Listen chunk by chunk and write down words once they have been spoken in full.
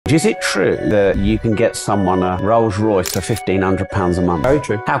Is it true that you can get someone a Rolls Royce for £1,500 a month? Very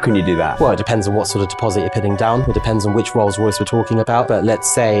true. How can you do that? Well, it depends on what sort of deposit you're putting down. It depends on which Rolls Royce we're talking about. But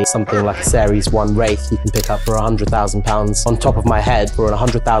let's say something like a Series 1 Wraith you can pick up for £100,000. On top of my head, for a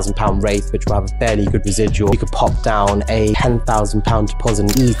 £100,000 Wraith, which will have a fairly good residual, you could pop down a £10,000 deposit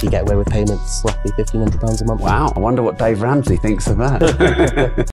and easily get away with payments, roughly £1,500 a month. Wow, I wonder what Dave Ramsey thinks of that.